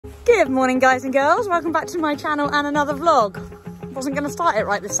Good morning, guys and girls. Welcome back to my channel and another vlog. Wasn't going to start it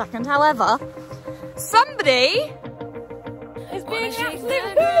right this second, however, somebody is being an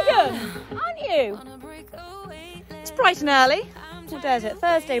absolute hooligan, aren't you? It's bright and early. What day is it?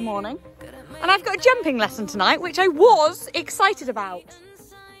 Thursday morning. And I've got a jumping lesson tonight, which I was excited about.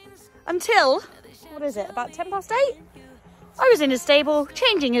 Until, what is it, about 8:10? I was in his stable,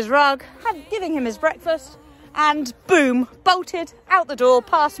 changing his rug, giving him his breakfast, and boom, bolted out the door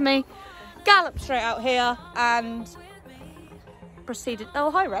past me, galloped straight out here, and proceeded, oh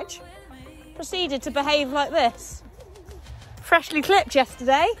hi Reg, proceeded to behave like this. Freshly clipped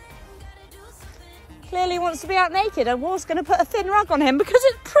yesterday. Clearly wants to be out naked. I was going to put a thin rug on him because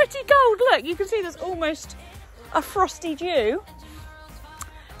it's pretty cold. Look, you can see there's almost a frosty dew.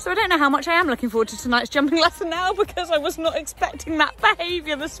 So I don't know how much I am looking forward to tonight's jumping lesson now, because I was not expecting that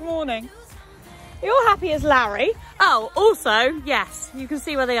behaviour this morning. You're happy as Larry. Oh, also, yes, you can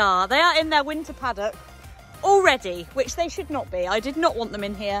see where they are. They are in their winter paddock already, which they should not be. I did not want them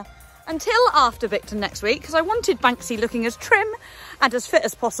in here until after Bicton next week, because I wanted Banksy looking as trim and as fit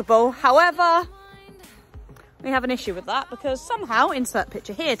as possible. However, we have an issue with that, because somehow, insert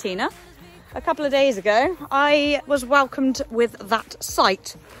picture here, Tina, a couple of days ago, I was welcomed with that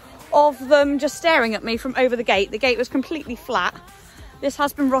sight of them just staring at me from over the gate. The gate was completely flat. This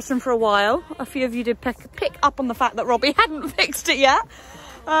has been rotten for a while. A few of you did pick up on the fact that Robbie hadn't fixed it yet.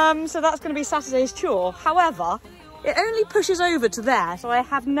 So that's going to be Saturday's chore. However, it only pushes over to there, so I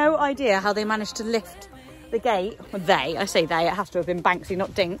have no idea how they managed to lift the gate. Well, I say they, it has to have been Banksy,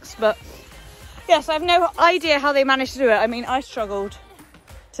 not Dinks, but yes, I have no idea how they managed to do it. I mean, I struggled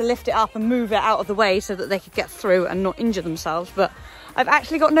to lift it up and move it out of the way so that they could get through and not injure themselves, but I've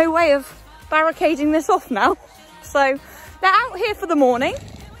actually got no way of barricading this off now. So they're out here for the morning.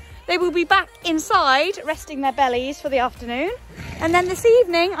 They will be back inside resting their bellies for the afternoon, and then this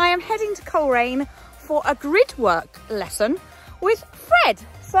evening I am heading to Coleraine for a GRIDWORK lesson with Fred.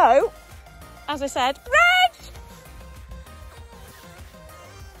 So, as I said, Fred!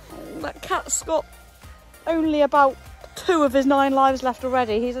 Oh, that cat's got only about 2 of his 9 lives left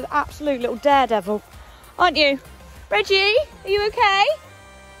already. He's an absolute little daredevil, aren't you? Reggie, are you okay?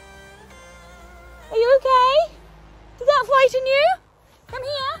 Are you okay? Did that frighten you? Come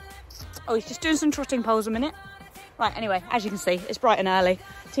here. Oh, he's just doing some trotting poles a minute. Right, anyway, as you can see, it's bright and early.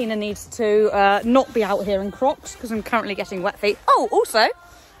 Tina needs to not be out here in Crocs because I'm currently getting wet feet. Oh, also, a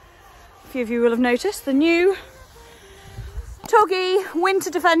few of you will have noticed the new Toggy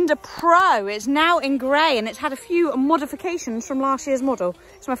Winter Defender Pro. It's now in grey and it's had a few modifications from last year's model.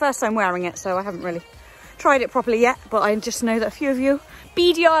 It's my first time wearing it, so I haven't really tried it properly yet, but I just know that a few of you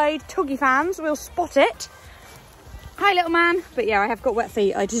beady-eyed Toggy fans will spot it. Hi, little man. But yeah, I have got wet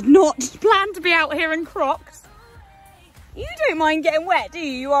feet. I did not plan to be out here in Crocs. You don't mind getting wet, do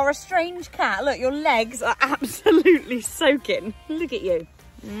you? You are a strange cat. Look, your legs are absolutely soaking. Look at you.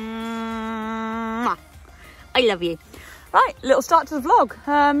 Mwah. I love you. Right, little start to the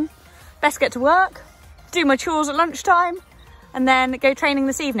vlog. Best get to work, do my chores at lunchtime, and then go training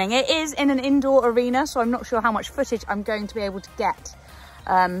this evening. It is in an indoor arena, so I'm not sure how much footage I'm going to be able to get.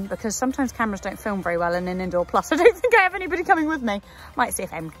 Because sometimes cameras don't film very well in an indoor. Plus, I don't think I have anybody coming with me. Might see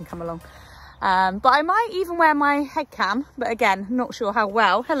if Em can come along. But I might even wear my head cam. But again, not sure how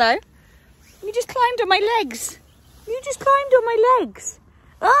well. Hello. You just climbed on my legs. You just climbed on my legs.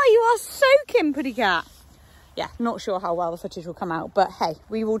 Oh, you are soaking, pretty cat. Yeah, not sure how well the footage will come out. But hey,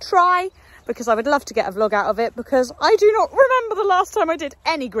 we will try, because I would love to get a vlog out of it, because I do not remember the last time I did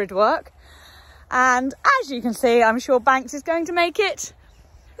any GRIDWORK. And as you can see, I'm sure Banks is going to make it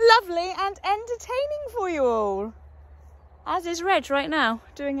lovely and entertaining for you all, as is Reg right now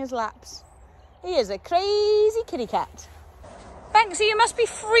doing his laps. He is a crazy kitty cat. Banksy, you must be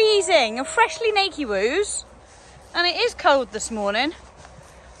freezing. You're freshly naked woos, and it is cold this morning.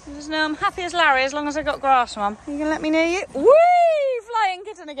 I'm happy as Larry as long as I got grass, Mum. You can let me near you. Whee! Flying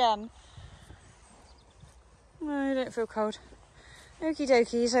kitten again. No, I don't feel cold. Okie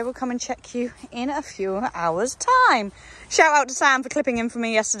dokies, I will come and check you in a few hours' time. Shout out to Sam for clipping in for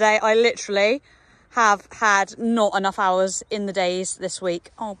me yesterday. I literally have had not enough hours in the days this week.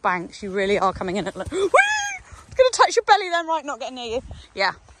 Oh, Banks, you really are coming in at... Whee! I'm going to touch your belly then, right? Not getting near you.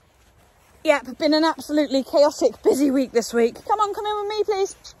 Yeah. Yep, been an absolutely chaotic, busy week this week. Come in with me,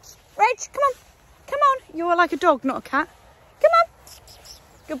 please. Reg, come on. Come on. You are like a dog, not a cat. Come on.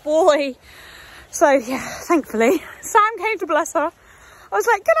 Good boy. So, yeah, thankfully, Sam came to bless her. I was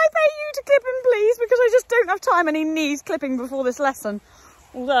like, can I pay you to clip him, please? Because I just don't have time and he needs clipping before this lesson.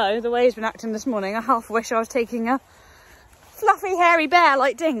 Although, the way he's been acting this morning, I half wish I was taking a fluffy, hairy bear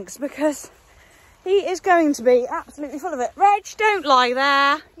like Dinks, because He is going to be absolutely full of it. Reg, don't lie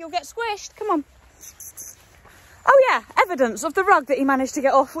there. You'll get squished. Come on. Oh yeah, evidence of the rug that he managed to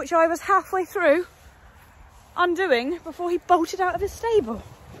get off, which I was halfway through undoing before he bolted out of his stable.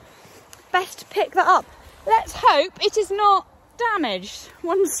 Best to pick that up. Let's hope it is not damaged.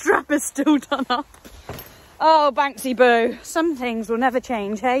 One strap is still done up. Oh, Banksy boo. Some things will never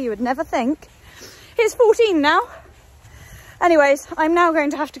change, hey? You would never think. He's 14 now. Anyways, I'm now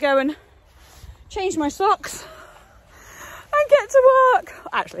going to have to go and change my socks and get to work.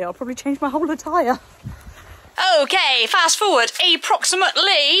 Actually, I'll probably change my whole attire. Okay, fast forward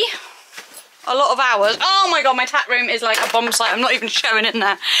approximately a lot of hours. Oh my god, my tack room is like a bomb site. I'm not even showing it in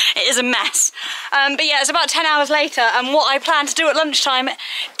there. It is a mess. But yeah, it's about 10 hours later, and what I planned to do at lunchtime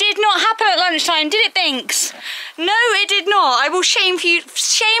did not happen at lunchtime, did it, Binks? No, it did not. I will shamefully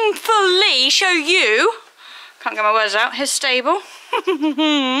show you, can't get my words out, his stable.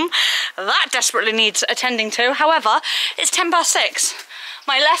 That desperately needs attending to. However, it's 6:10.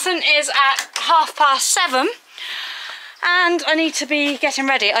 My lesson is at 7:30. And I need to be getting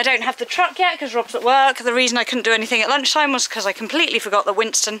ready. I don't have the truck yet because Rob's at work. The reason I couldn't do anything at lunchtime was because I completely forgot that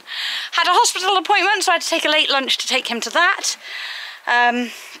Winston had a hospital appointment, so I had to take a late lunch to take him to that.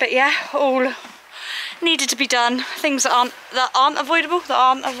 But yeah, all needed to be done. Things that aren't avoidable.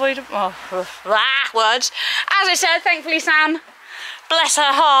 Oh, words. As I said, thankfully Sam, bless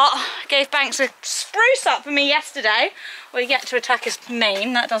her heart, gave Banks a spruce up for me yesterday. We get to attack his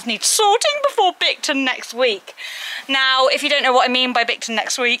mane. That does need sorting before Bicton next week. Now, if you don't know what I mean by Bicton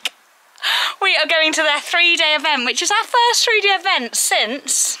next week, we are going to their 3-day event, which is our first 3-day event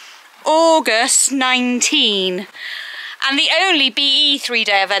since August 19. And the only BE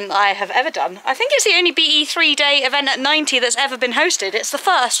 3-day event that I have ever done. I think it's the only BE 3-day event at 90 that's ever been hosted. It's the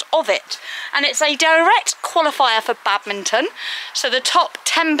first of it. And it's a direct qualifier for badminton. So the top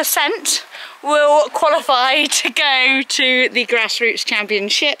 10% will qualify to go to the Grassroots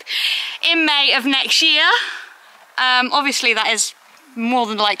Championship in May of next year. Obviously that is more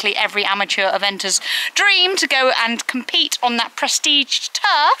than likely every amateur eventer's dream, to go and compete on that prestige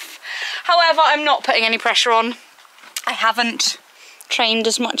turf. However, I'm not putting any pressure on. I haven't trained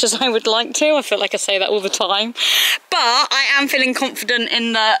as much as I would like to. I feel like I say that all the time. But I am feeling confident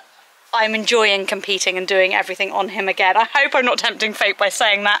in that I'm enjoying competing and doing everything on him again. I hope I'm not tempting fate by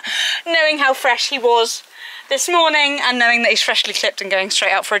saying that, knowing how fresh he was this morning and knowing that he's freshly clipped and going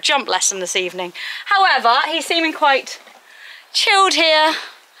straight out for a jump lesson this evening. However, he's seeming quite chilled here,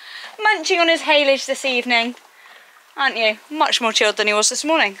 munching on his haylage this evening. Aren't you? Much more chilled than he was this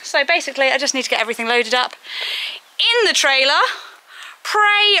morning. So basically, I just need to get everything loaded up in the trailer.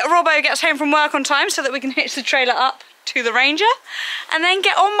 Pray Robbo gets home from work on time so that we can hitch the trailer up to the Ranger and then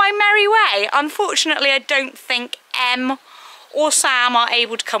get on my merry way. Unfortunately, I don't think Em or Sam are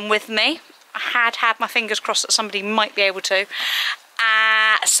able to come with me. I had my fingers crossed that somebody might be able to.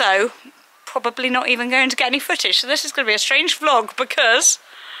 So probably not even going to get any footage. So this is going to be a strange vlog because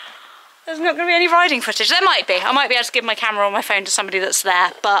there's not going to be any riding footage. There might be. I might be able to give my camera or my phone to somebody that's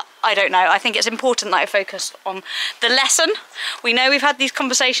there, but I don't know. I think it's important that I focus on the lesson. We know we've had these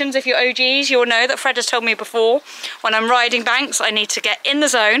conversations. If you're OGs, you'll know that Fred has told me before, when I'm riding Banks, I need to get in the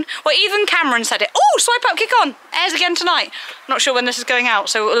zone. Well, even Cameron said it. Oh, swipe up, kick on. Airs again tonight. Not sure when this is going out,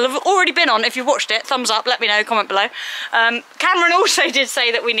 so it'll have already been on. If you've watched it, thumbs up, let me know, comment below. Cameron also did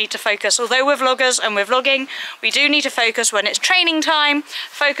say that we need to focus. Although we're vloggers and we're vlogging, we do need to focus when it's training time,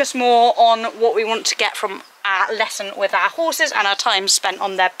 focus more on what we want to get from our lesson with our horses and our time spent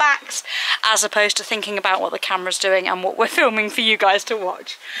on their backs, as opposed to thinking about what the camera's doing and what we're filming for you guys to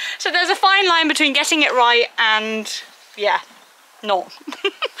watch. So there's a fine line between getting it right and, yeah, not.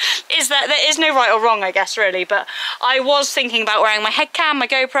 There is no right or wrong, I guess, really, but I was thinking about wearing my head cam, my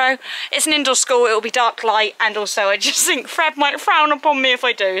GoPro. It's an indoor school, it will be dark light, and also I just think Fred might frown upon me if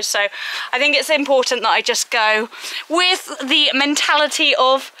I do. So I think it's important that I just go with the mentality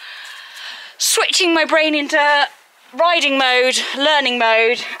of switching my brain into riding mode, learning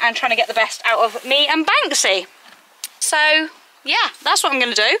mode, and trying to get the best out of me and Banksy. So yeah, that's what I'm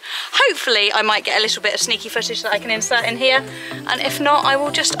going to do. Hopefully I might get a little bit of sneaky footage that I can insert in here, and if not, I will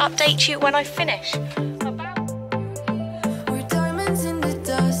just update you when I finish.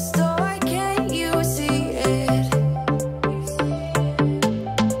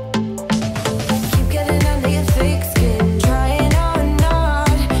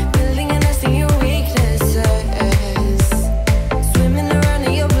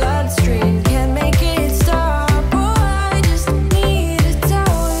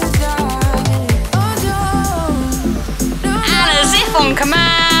 On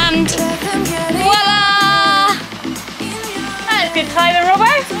command. Voila! That's good timing,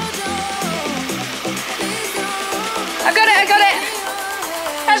 Robbo.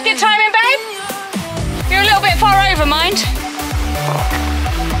 was good timing, babe? You're a little bit far over, mind.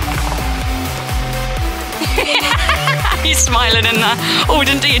 He's smiling in there. Oh,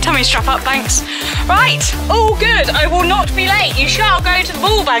 didn't do your tummy strap up, Banks. Right, all good. I will not be late. You shall go to the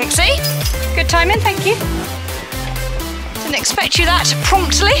ball, Banksy. Good timing, thank you. Didn't expect you that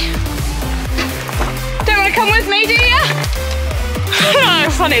promptly. Don't want to come with me, do you? No,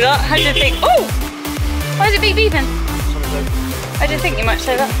 funny that. I did think, oh, why is it beep beeping? I did think you might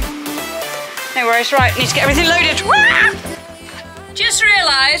say that. No worries, right, need to get everything loaded. Just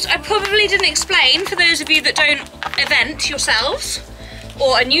realised I probably didn't explain, for those of you that don't event yourselves,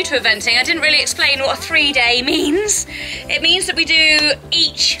 or are new to eventing, I didn't really explain what a 3-day means. It means that we do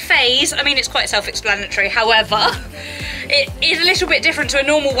each phase, I mean it's quite self-explanatory, however, it is a little bit different to a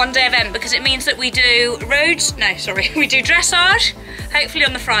normal 1-day event because it means that we do we do dressage, hopefully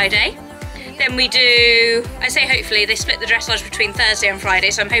on the Friday. Then we do, I say hopefully, they split the dressage between Thursday and Friday,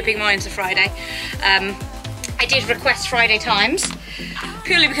 so I'm hoping mine's a Friday. I did request Friday times,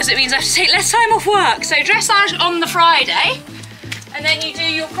 purely because it means I have to take less time off work. So dressage on the Friday, and then you do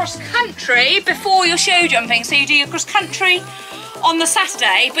your cross country before your show jumping. So you do your cross country on the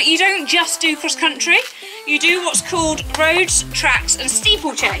Saturday, but you don't just do cross country. You do what's called roads, tracks, and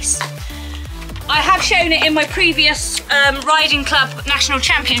steeplechase. I have shown it in my previous Riding Club National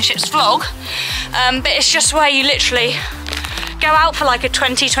Championships vlog, but it's just where you literally go out for like a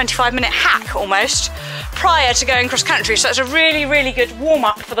 20-25 minute hack almost prior to going cross country. So it's a really, really good warm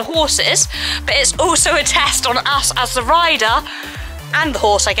up for the horses, but it's also a test on us as the rider and the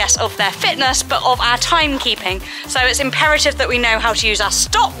horse, I guess, of their fitness, but of our timekeeping. So it's imperative that we know how to use our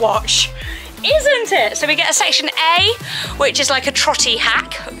stopwatch, isn't it? So we get a section A, which is like a trotty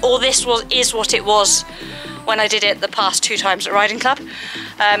hack, or this is what it was when I did it the past 2 times at Riding Club.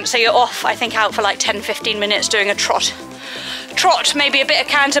 So you're off, I think, out for like 10-15 minutes doing a trot, maybe a bit of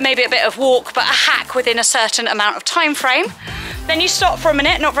canter, maybe a bit of walk, but a hack within a certain amount of time frame. Then you stop for a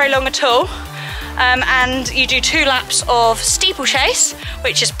minute, not very long at all, and you do 2 laps of steeplechase,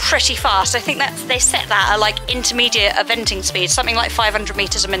 which is pretty fast. I think that they set that at like intermediate eventing speed, something like 500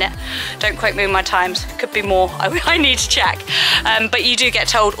 meters a minute. Don't quote me on my times, could be more, I need to check. But you do get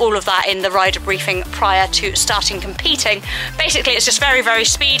told all of that in the rider briefing prior to starting competing. Basically it's just very, very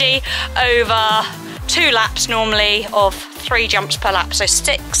speedy over 2 laps normally of 3 jumps per lap, so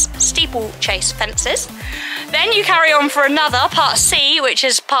 6 steeplechase fences. Then you carry on for another, part C, which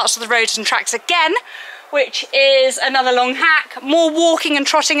is parts of the roads and tracks again, which is another long hack. More walking and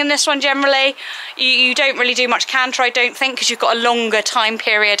trotting in this one generally. You don't really do much canter, I don't think, because you've got a longer time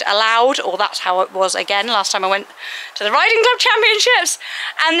period allowed, or that's how it was again last time I went to the Riding Club Championships.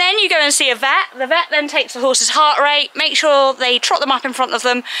 And then you go and see a vet. The vet then takes the horse's heart rate, make sure they trot them up in front of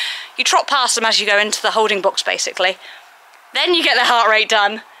them. You trot past them as you go into the holding box, basically. Then you get their heart rate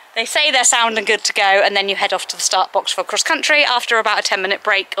done. They say they're sound and good to go, and then you head off to the start box for cross country after about a 10-minute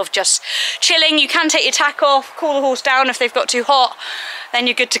break of just chilling. You can take your tack off, cool the horse down if they've got too hot, then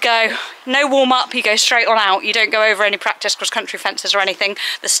you're good to go. No warm up, you go straight on out. You don't go over any practice cross country fences or anything.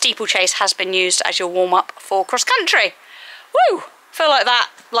 The steeplechase has been used as your warm up for cross country. Woo! Feel like that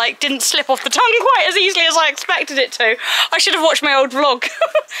didn't slip off the tongue quite as easily as I expected it to. I should have watched my old vlog.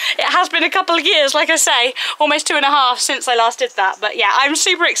 It has been a couple of years, like I say, almost 2.5 since I last did that. But yeah, I'm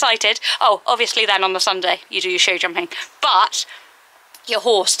super excited. Oh, obviously then on the Sunday you do your show jumping, but your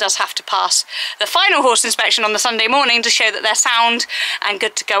horse does have to pass the final horse inspection on the Sunday morning to show that they're sound and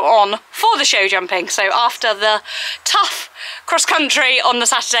good to go on for the show jumping. So after the tough cross country on the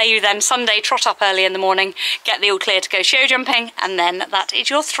Saturday, you then Sunday trot up early in the morning, get the all clear to go show jumping, and then that is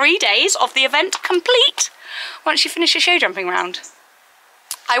your 3 days of the event complete once you finish your show jumping round.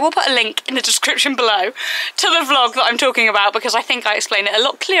 I will put a link in the description below to the vlog that I'm talking about, because I think I explain it a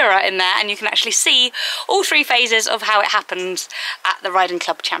lot clearer in there, and you can actually see all 3 phases of how it happens at the Riding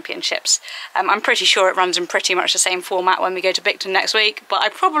Club Championships. I'm pretty sure it runs in pretty much the same format when we go to Bicton next week, but I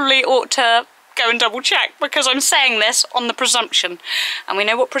probably ought to go and double check, because I'm saying this on the presumption, and we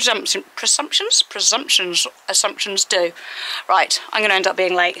know what assumptions do. Right, I'm going to end up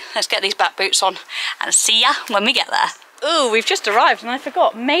being late. Let's get these back boots on and see ya when we get there. Ooh, we've just arrived and I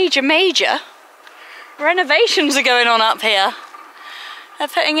forgot, major renovations are going on up here. They're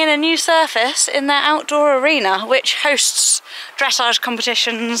putting in a new surface in their outdoor arena, which hosts dressage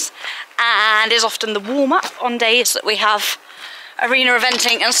competitions and is often the warm-up on days that we have arena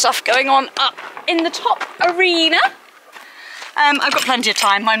eventing and stuff going on up in the top arena. I've got plenty of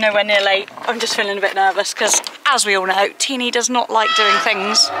time, I'm nowhere near late. I'm just feeling a bit nervous because, as we all know, Teeny does not like doing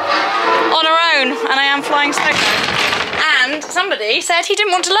things on her own, and I am flying solo. And somebody said he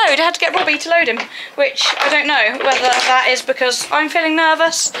didn't want to load. I had to get Robbie to load him, which I don't know whether that is because I'm feeling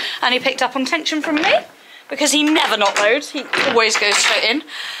nervous and he picked up on tension from me, because he never not loads. He always goes straight in.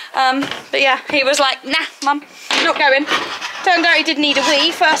 But yeah, he was like, nah, mum, not going. Turned out he did need a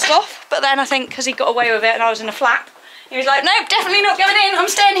wee first off, but then I think because he got away with it and I was in a flap, he was like, nope, definitely not going in. I'm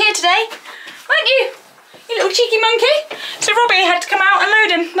staying here today. Won't you? You little cheeky monkey. So Robbie had to come out and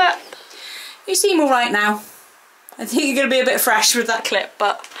load him, but you seem all right now. I think you're going to be a bit fresh with that clip,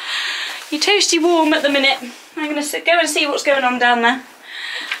 but you're toasty warm at the minute. I'm going to go and see what's going on down there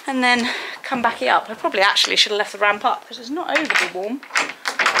and then come back up. I probably actually should have left the ramp up because it's not overly warm.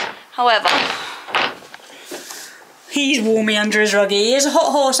 However, he's warmy under his ruggy. He is a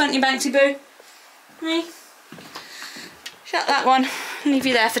hot horse, aren't you, Banksy Boo? Hey? Shut that one. I'll leave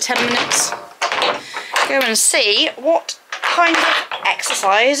you there for 10 minutes. Go and see what kind of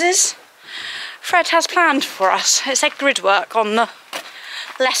exercises Fred has planned for us. It said GRIDWORK on the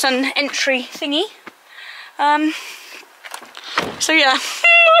lesson entry thingy. So yeah,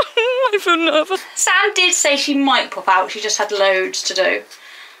 I feel nervous. Sam did say she might pop out, she just had loads to do.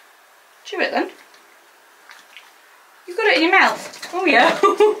 Chew it then. You've got it in your mouth. Oh yeah.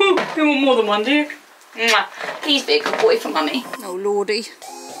 You want more than one, do you? Mwah. Please be a good boy for mummy. Oh lordy.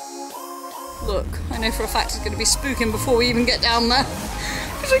 Look, I know for a fact it's going to be spooking before we even get down there.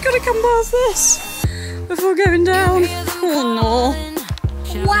 Because we've got to come past this before going down. Oh no.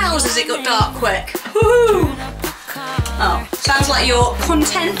 Wowzers, it got dark quick. Woohoo! Oh, sounds like you're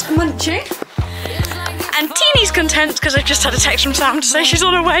content munching. And Teeny's content because I've just had a text from Sam to say she's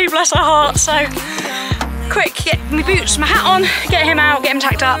on her way, bless her heart. So, quick, get my boots, my hat on, get him out, get him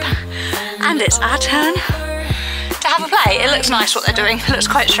tacked up. And it's our turn to have a play. It looks nice what they're doing. It looks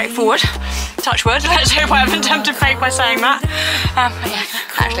quite straightforward. Touch wood. Let's hope I haven't tempted fate by saying that. But yeah,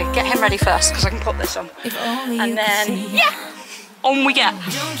 actually, get him ready first because I can pop this on. And then, yeah, on we get.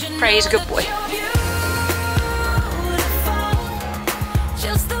 Praise a good boy.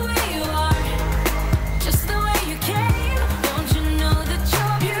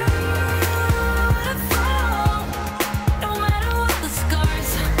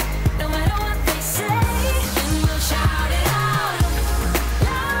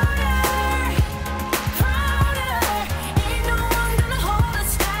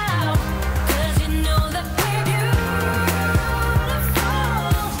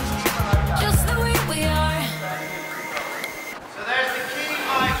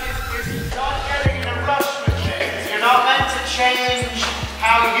 Change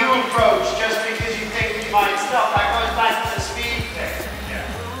how you approach just because you think you might stop. That goes back to the speed thing.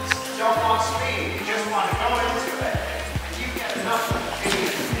 You don't want speed, you just want to go into it. And you get enough of the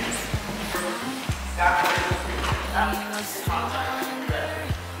speed. That's contact.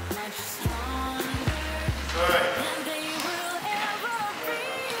 Good.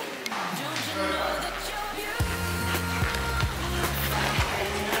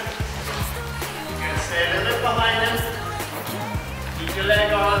 You're going to stay a little bit behind him. Keep your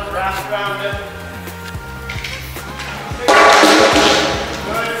leg on, wrap around it.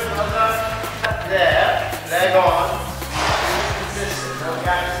 Good, well done. There, leg on. Consistent, no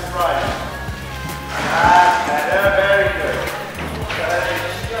gaps and right. That's better, very good.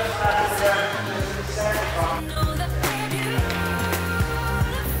 Just have to learn just a second.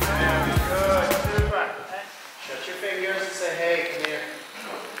 Very good, super. Shut your fingers and say, hey, come here.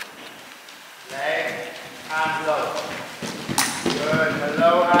 Leg and low. Good, the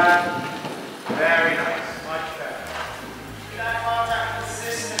low hand, very nice, much better. Keep that contact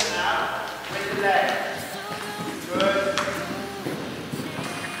consistent now with the leg. Good.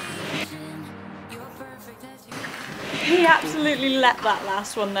 He absolutely let that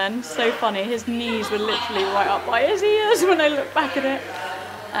last one then, so funny. His knees were literally right up by his ears when I look back at it.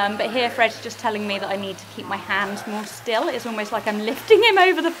 But here Fred's just telling me that I need to keep my hands more still. It's almost like I'm lifting him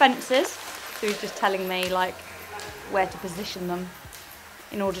over the fences. So he's just telling me like where to position them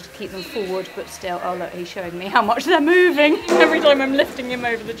in order to keep them forward, but still, oh look, he's showing me how much they're moving every time I'm lifting him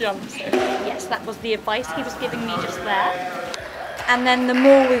over the jump. So yes, that was the advice he was giving me just there. And then the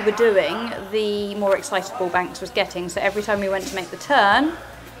more we were doing, the more excitable Banks was getting. So every time we went to make the turn,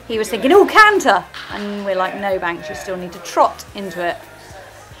 he was thinking, oh, canter! And we're like, no, Banks, you still need to trot into it.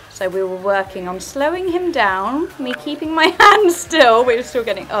 So we were working on slowing him down, me keeping my hands still, but he was still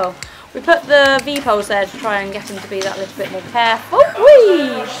getting, oh. We put the V-poles there to try and get him to be that little bit more careful,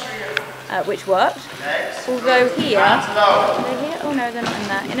 which worked. Although here, are they here? Oh no, they're not in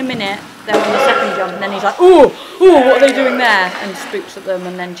there. In a minute, they're on the second jump, and then he's like, oh, what are they doing there? And spooks at them,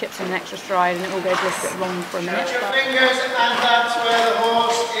 and then chips in an extra stride, and it all goes a little bit wrong for a minute. Put your fingers, and that's where the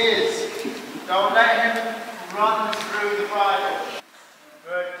horse is. Don't let him runs through the bridle.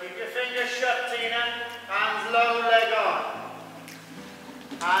 Good. Keep your fingers shut, Tina. Hands low, leg on.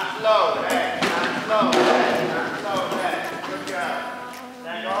 Hands low, leg. Hands low, leg. Hands low, leg. Good job.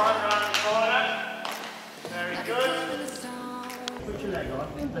 Leg on, round the corner. Very good. Put your leg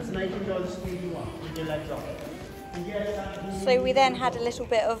on. Let's make him go the speed you want. With your legs on. So we then had a little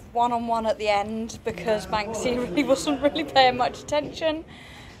bit of one-on-one at the end because Banksy really wasn't paying much attention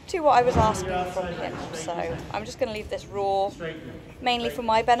to what I was asking from him. So I'm just going to leave this raw, mainly for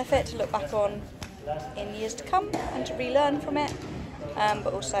my benefit to look back on in years to come and to relearn from it.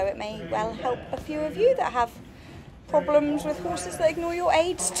 But also it may well help a few of you that have problems with horses that ignore your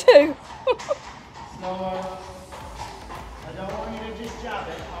aids too. Slower. I don't want you to just jab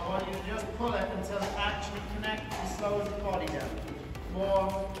it, I want you to just pull it until it actually connects and slows the body down.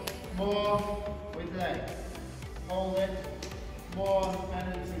 More with leg. Hold it. More,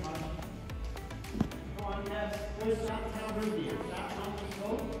 better than too much. Go on, yes. Good, that's how rude you. That's not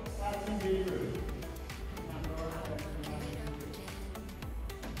control. That's really rude.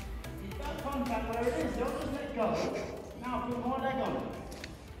 Keep that contact where it is, don't just let go. Now put more leg on it.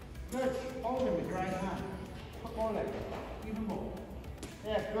 Good. Hold it with your right hand. Put more leg. Even more.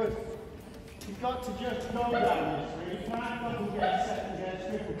 Yeah, good. You've got to just go down this really. You can't double guess, second guess,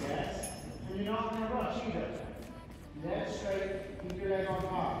 triple guess. And you're not going to rush either. Leg straight, keep your leg on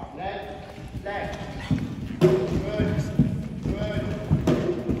hard. Leg. Good.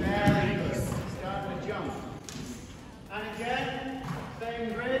 Very good. Start to jump. And again, same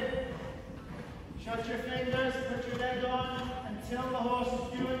grid. Shut your fingers, put your leg on until the horse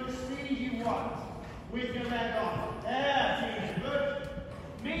is doing the speed you want. With your leg on. There, Tina, good.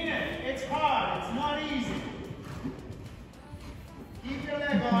 Mean it. It's hard. It's not easy. Keep your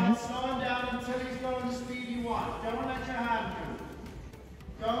leg on and slow him down until he's going the speed you want. Don't let your hand move.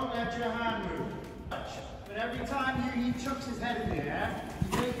 Don't let your hand move. But every time he chucks his head in the air,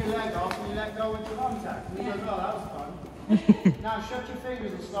 you take your leg off and you let go with the contact. And he goes, oh, that was fun. Now shut your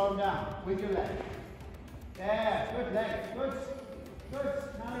fingers and slow him down with your leg. There, good leg. Good.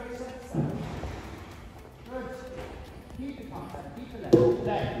 Now accept that. Good. Keep the contact. Keep the leg.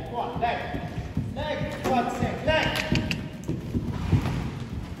 Leg. Go on. Leg. What's it? Leg.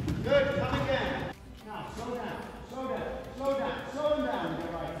 Good. Come again. Now slow down. Slow him down with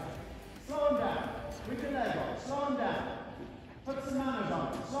your right hand. Slow him down. With your leg on. Slow him down. Put some manners on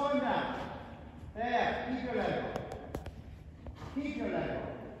him. Slow him down. There. Keep your leg on.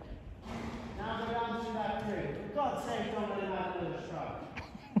 Now go down through that tree. For God's sake, don't let him have another stride.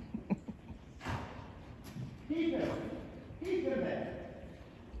 Keep your leg.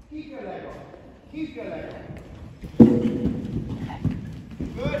 Keep your leg on.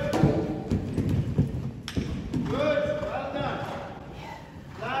 Good. Well done.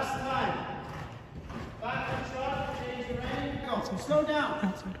 Last time. Back and trot. Change the rein. Go. Slow down.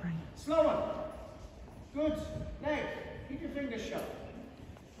 Outside rein. Slower. Good. Leg. Keep your fingers shut.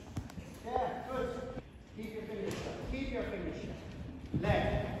 Yeah. Good. Keep your fingers shut. Leg.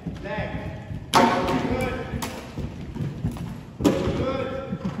 Good.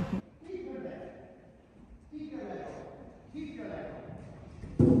 Keep your leg.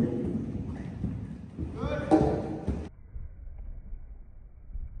 Good.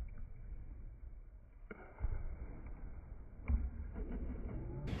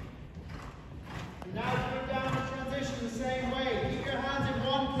 Now put down the transition the same way. Keep your hands in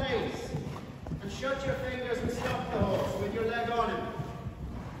one place. And shut your fingers and stop the horse with your leg on him.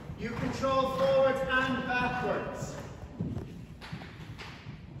 You control forwards and backwards.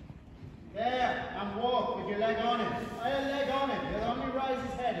 There, and walk with your leg on him. Your leg on him. He'll only rise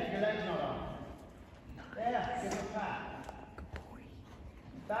his head if your leg's not on. There, give him a pat.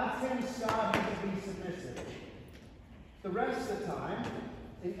 That's him starting to be submissive. The rest of the time,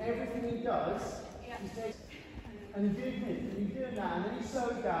 in everything he does, he takes, and he did this, and he's doing that, and then he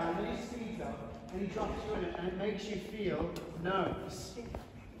slows down, and then he speeds up, and he drops you in it, and it makes you feel nervous.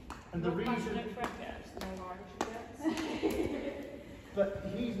 And the reason... But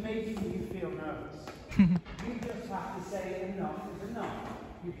he's making you feel nervous. You just have to say enough is enough.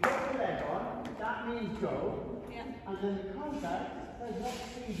 You put the leg on, that means go, and then the contact says what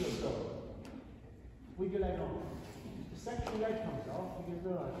speed you'll go. With your leg on. The second your leg comes off, you can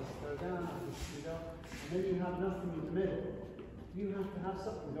go like this, go down, like this, you go, and then you have nothing in the middle. You have to have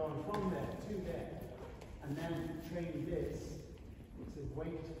something going from there to there, and then train this to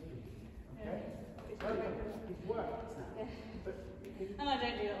weight to feet. Okay? It's worked now. And I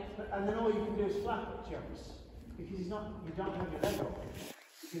don't do that. And then all you can do is flat jumps. Because you don't have your leg on.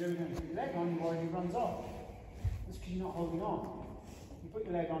 If you don't have your leg on, he already runs off. That's because you're not holding on. You put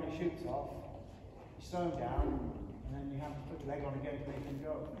your leg on, it shoots off. You slow him down, and then you have to put the leg on again to make him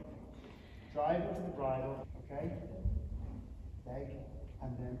go. Drive into the bridle, okay? Leg,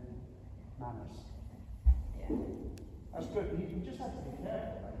 and then manners. Yeah. That's good. You just have to be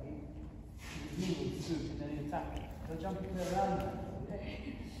careful. Like he will swoop and then he attack. He'll jump into the around.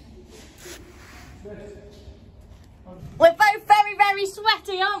 Good. We're both very, very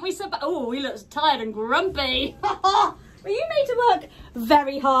sweaty, aren't we? Oh, he looks tired and grumpy. Well, you made to work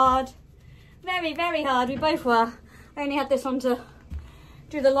very hard. Very, very hard. We both were. I only had this on to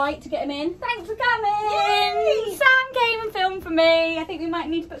do the light to get him in. Thanks for coming. Yay! Sam came and filmed for me. I think we might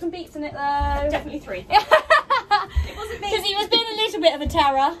need to put some beats in it though. Definitely 3. It wasn't me. Because he was being a little bit of a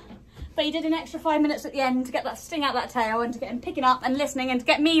terror. But he did an extra 5 minutes at the end to get that sting out that tail and to get him picking up and listening and to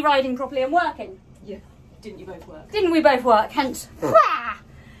get me riding properly and working. Yeah. Didn't you both work? Didn't we both work? Hence,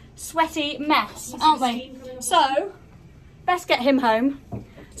 sweaty mess, aren't we? So, best get him home,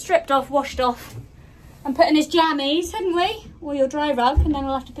 stripped off, washed off, and put in his jammies, hadn't we? Or your dry rug, and then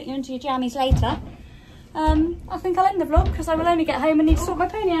we'll have to put you into your jammies later. I think I'll end the vlog because I will only get home and need to sort my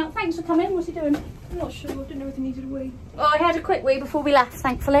pony out. Thanks for coming. What's he doing? I'm not sure. I didn't know if he needed a wee. Oh, I had a quick wee before we left,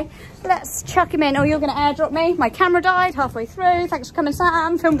 thankfully. Let's chuck him in. Oh, you're going to airdrop me. My camera died halfway through. Thanks for coming,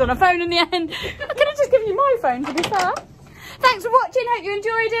 Sam. Filmed on a phone in the end. I could have just given you my phone, to be fair. Thanks for watching. Hope you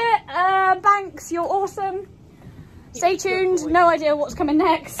enjoyed it. Banks, you're awesome. Stay tuned. No idea what's coming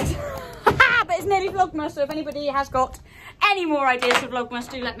next. But it's nearly Vlogmas, so if anybody has got any more ideas for Vlogmas,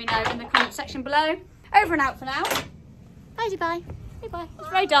 do let me know in the comment section below. Over and out for now. Bye-bye. Bye-bye. It's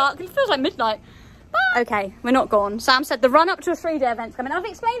very dark. It feels like midnight. Bye. Okay, we're not gone. Sam said the run up to a 3-day event's coming. I've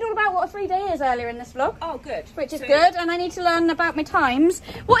explained all about what a 3-day is earlier in this vlog. Oh, good. Which is good, and I need to learn about my times.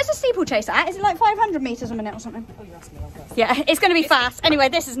 What is a steeplechase at? Is it like 500 metres a minute or something? Oh, you're asking me one first. Yeah, it's going to be fast. Anyway,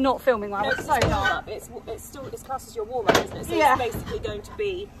 this is not filming well. No, It's so dark. it's still, it's classed as your warm-up, isn't it? So Yeah. it's basically going to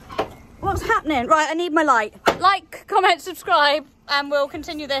be... What's happening? Right, I need my light. Like, comment, subscribe, and we'll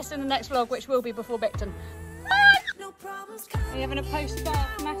continue this in the next vlog, which will be before Bicton. Are you having a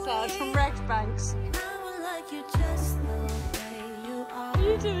post-bath massage from Banks?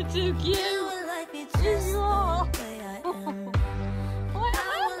 You do it too cute.